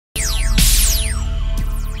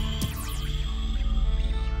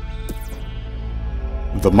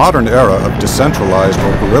The modern era of decentralized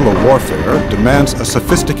or guerrilla warfare demands a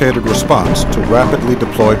sophisticated response to rapidly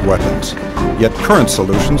deployed weapons. Yet current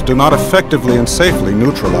solutions do not effectively and safely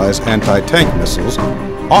neutralize anti-tank missiles,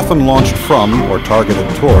 often launched from or targeted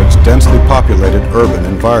towards densely populated urban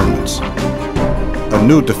environments. A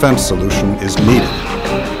new defense solution is needed.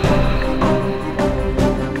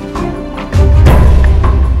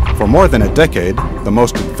 For more than a decade, the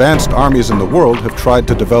most advanced armies in the world have tried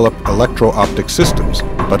to develop electro-optic systems,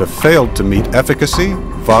 but have failed to meet efficacy,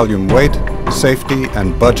 volume weight, safety,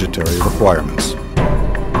 and budgetary requirements.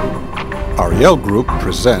 Ariel Group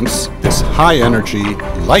presents this high-energy,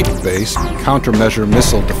 light-based countermeasure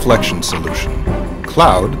missile deflection solution,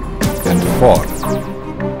 Cloud and Fog.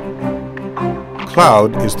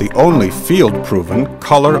 Cloud is the only field-proven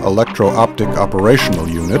color electro-optic operational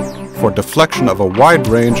unit for deflection of a wide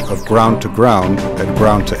range of ground-to-ground and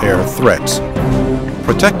ground-to-air threats,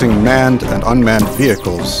 protecting manned and unmanned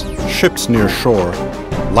vehicles, ships near shore,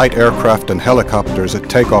 light aircraft and helicopters at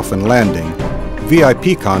takeoff and landing,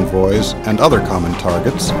 VIP convoys, and other common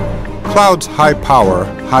targets. Cloud's high-power,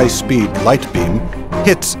 high-speed light beam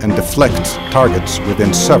hits and deflects targets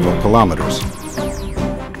within several kilometers.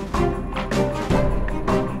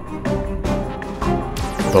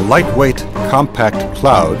 The lightweight, compact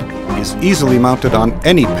Cloud is easily mounted on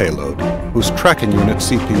any payload whose tracking unit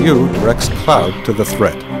CPU directs Cloud to the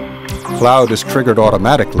threat. Cloud is triggered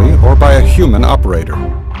automatically or by a human operator.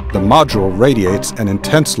 The module radiates an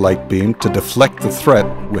intense light beam to deflect the threat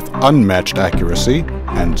with unmatched accuracy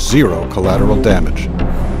and zero collateral damage.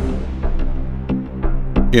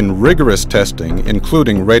 In rigorous testing,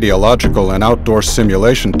 including radiological and outdoor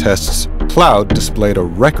simulation tests, Cloud displayed a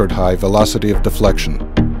record-high velocity of deflection.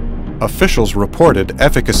 Officials reported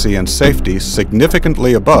efficacy and safety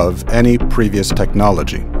significantly above any previous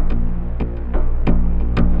technology.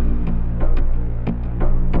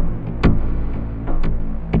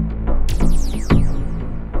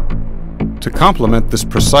 To complement this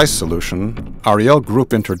precise solution, Ariel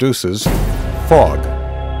Group introduces Fog,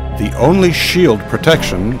 the only shield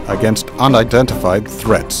protection against unidentified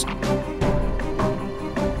threats.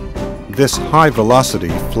 This high-velocity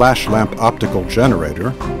flash lamp optical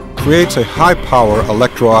generator creates a high-power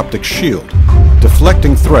electro-optic shield,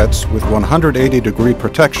 deflecting threats with 180-degree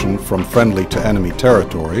protection from friendly to enemy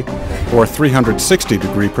territory or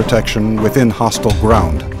 360-degree protection within hostile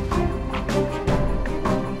ground.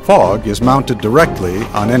 Fog is mounted directly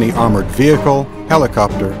on any armored vehicle,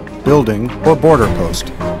 helicopter, building, or border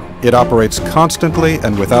post. It operates constantly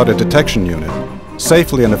and without a detection unit,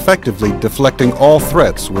 safely and effectively deflecting all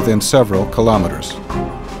threats within several kilometers.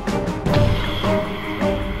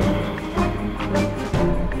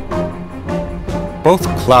 Both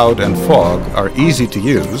Cloud and Fog are easy to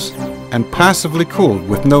use and passively cooled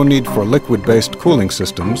with no need for liquid-based cooling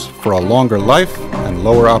systems for a longer life and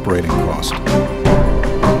lower operating cost.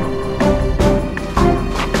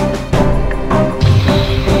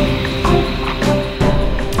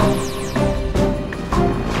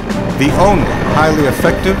 The only highly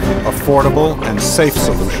effective, affordable, and safe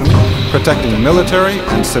solution protecting military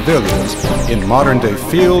and civilians in modern-day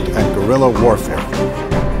field and guerrilla warfare.